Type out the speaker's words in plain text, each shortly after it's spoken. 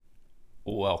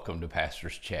Welcome to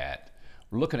Pastor's Chat.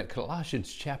 We're looking at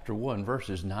Colossians chapter 1,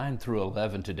 verses 9 through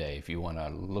 11 today. If you want to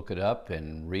look it up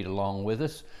and read along with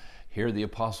us, here the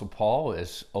Apostle Paul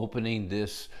is opening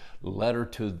this letter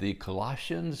to the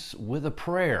Colossians with a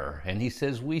prayer. And he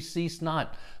says, "We cease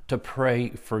not to pray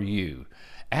for you,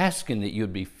 asking that you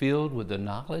would be filled with the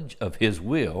knowledge of his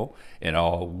will and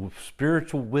all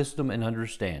spiritual wisdom and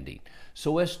understanding,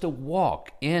 so as to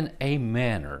walk in a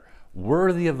manner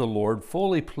worthy of the Lord,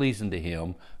 fully pleasing to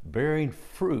him, bearing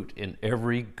fruit in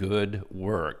every good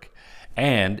work,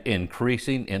 and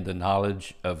increasing in the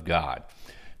knowledge of God."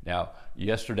 Now,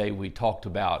 yesterday we talked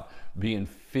about being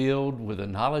filled with the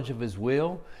knowledge of his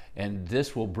will, and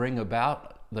this will bring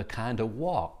about the kind of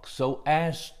walk. So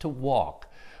as to walk,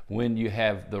 when you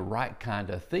have the right kind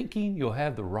of thinking, you'll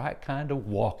have the right kind of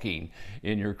walking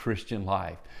in your Christian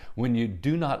life. When you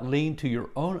do not lean to your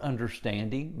own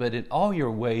understanding, but in all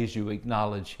your ways you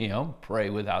acknowledge him, pray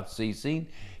without ceasing,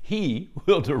 he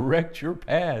will direct your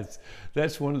paths.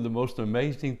 That's one of the most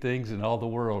amazing things in all the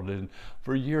world. And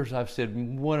for years I've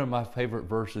said one of my favorite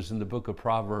verses in the book of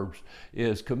Proverbs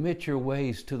is, "Commit your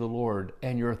ways to the Lord,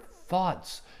 and your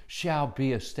thoughts shall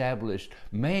be established.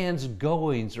 Man's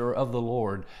goings are of the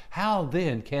Lord. How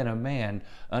then can a man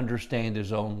understand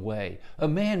his own way? A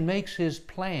man makes his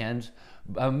plans,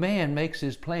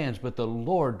 but the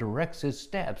Lord directs his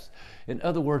steps." In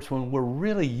other words, when we're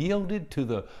really yielded to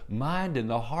the mind and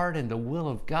the heart and the will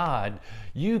of God,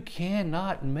 you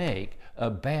cannot make a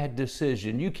bad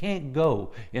decision. You can't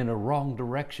go in a wrong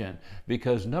direction,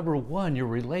 because number one, your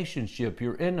relationship,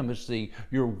 your intimacy,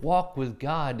 your walk with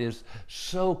God is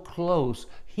so close.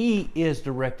 He is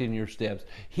directing your steps.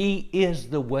 He is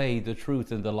the way, the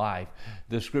truth, and the life,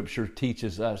 the scripture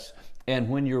teaches us. And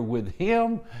when you're with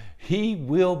him, he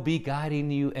will be guiding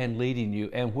you and leading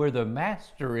you. And where the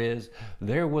master is,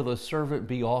 there will the servant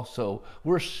be also.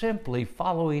 We're simply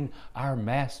following our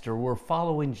master. We're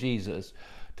following Jesus.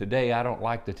 Today, I don't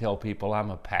like to tell people I'm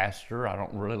a pastor. I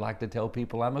don't really like to tell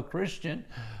people I'm a Christian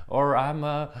or I'm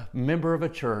a member of a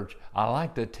church. I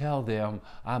like to tell them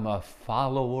I'm a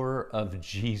follower of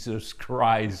Jesus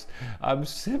Christ. I'm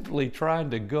simply trying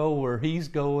to go where he's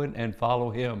going and follow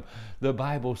him. The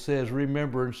Bible says,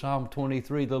 remember in Psalm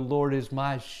 23, "The Lord is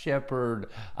my shepherd,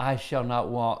 I shall not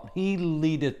want. He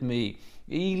leadeth me.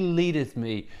 He leadeth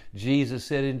me." Jesus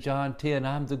said in John 10,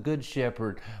 "I'm the good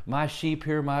shepherd. My sheep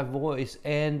hear my voice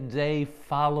and they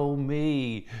follow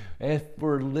me." If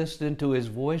we're listening to his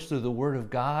voice through the word of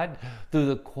God, through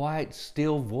the quiet,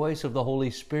 still voice of the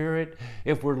Holy Spirit,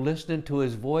 if we're listening to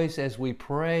his voice as we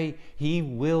pray, he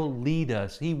will lead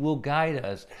us. He will guide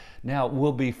us. Now,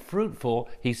 we'll be fruitful,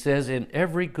 he says, in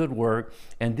every good work.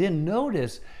 And then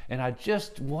notice, and I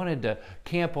just wanted to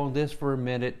camp on this for a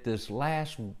minute, this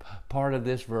last part of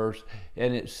this verse,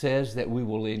 and it says that we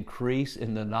will increase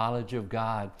in the knowledge of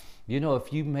God. You know,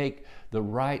 if you make the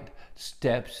right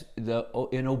steps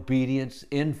in obedience,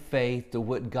 in faith to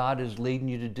what God is leading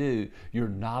you to do, your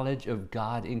knowledge of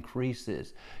God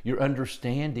increases. Your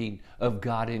understanding of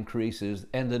God increases.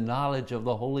 And the knowledge of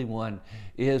the Holy One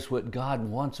is what God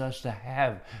wants us to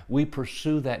have. We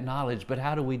pursue that knowledge, but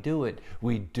how do we do it?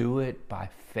 We do it by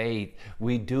faith.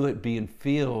 We do it being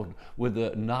filled with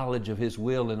the knowledge of his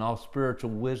will and all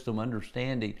spiritual wisdom,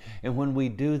 understanding. And when we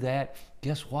do that,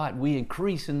 guess what? We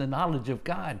increase in the knowledge of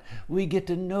God. We get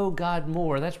to know God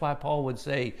more. That's why Paul would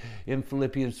say in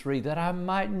Philippians 3, "that I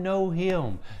might know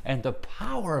him and the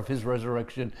power of his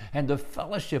resurrection and the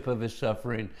fellowship of his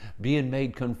suffering, being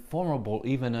made conformable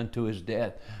even unto his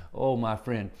death." Oh, my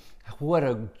friend, what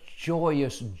a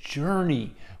joyous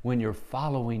journey when you're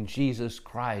following Jesus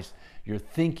Christ. You're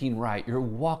thinking right, you're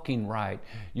walking right,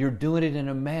 you're doing it in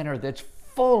a manner that's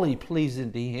fully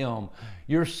pleasing to him.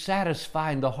 You're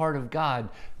satisfying the heart of God.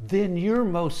 Then you're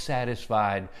most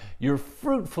satisfied. You're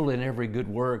fruitful in every good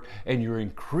work, and you're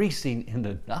increasing in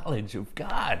the knowledge of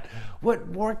God. What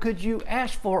more could you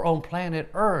ask for on planet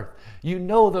Earth? You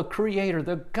know the Creator,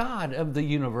 the God of the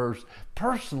universe,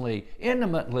 personally,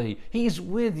 intimately. He's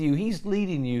with you. He's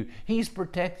leading you. He's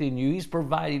protecting you. He's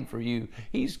providing for you.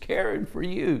 He's caring for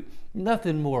you.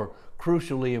 Nothing more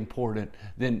crucially important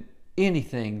than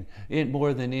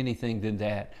more than anything than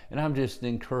that. And I'm just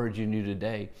encouraging you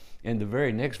today. And the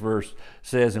very next verse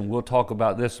says, and we'll talk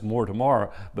about this more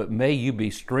tomorrow, "But may you be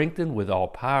strengthened with all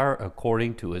power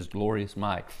according to his glorious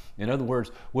might." In other words,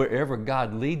 wherever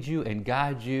God leads you and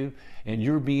guides you and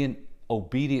you're being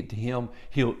obedient to him,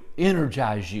 he'll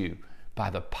energize you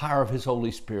by the power of his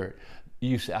Holy Spirit.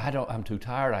 You say, I'm too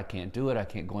tired. I can't do it. I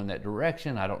can't go in that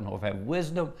direction. I don't know if I have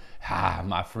wisdom.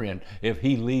 My friend, if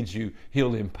he leads you,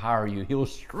 he'll empower you. He'll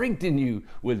strengthen you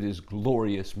with his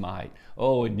glorious might.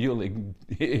 Oh, and you'll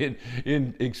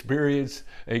experience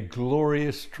a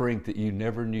glorious strength that you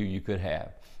never knew you could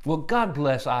have. Well, God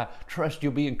bless. I trust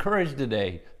you'll be encouraged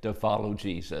today to follow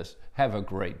Jesus. Have a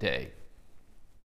great day.